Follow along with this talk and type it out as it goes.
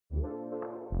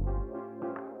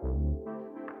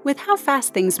With how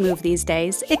fast things move these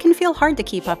days, it can feel hard to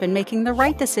keep up in making the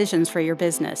right decisions for your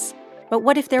business. But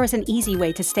what if there was an easy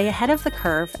way to stay ahead of the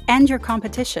curve and your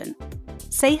competition?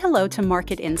 Say hello to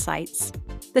Market Insights,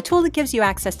 the tool that gives you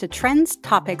access to trends,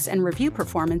 topics, and review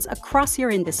performance across your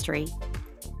industry.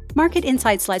 Market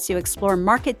Insights lets you explore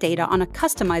market data on a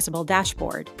customizable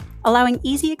dashboard, allowing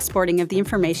easy exporting of the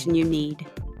information you need,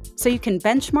 so you can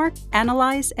benchmark,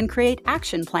 analyze, and create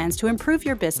action plans to improve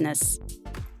your business.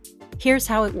 Here's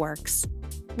how it works.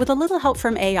 With a little help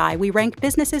from AI, we rank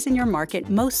businesses in your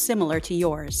market most similar to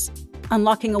yours,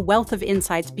 unlocking a wealth of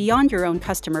insights beyond your own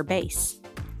customer base.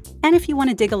 And if you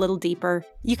want to dig a little deeper,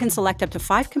 you can select up to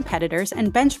 5 competitors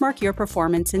and benchmark your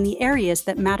performance in the areas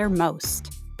that matter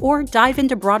most. Or dive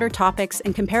into broader topics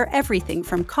and compare everything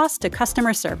from cost to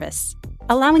customer service,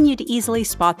 allowing you to easily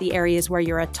spot the areas where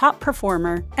you're a top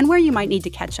performer and where you might need to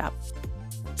catch up.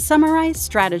 Summarize,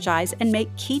 strategize, and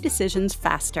make key decisions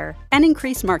faster and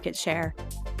increase market share.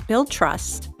 Build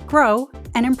trust, grow,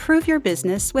 and improve your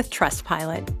business with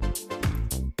Trustpilot.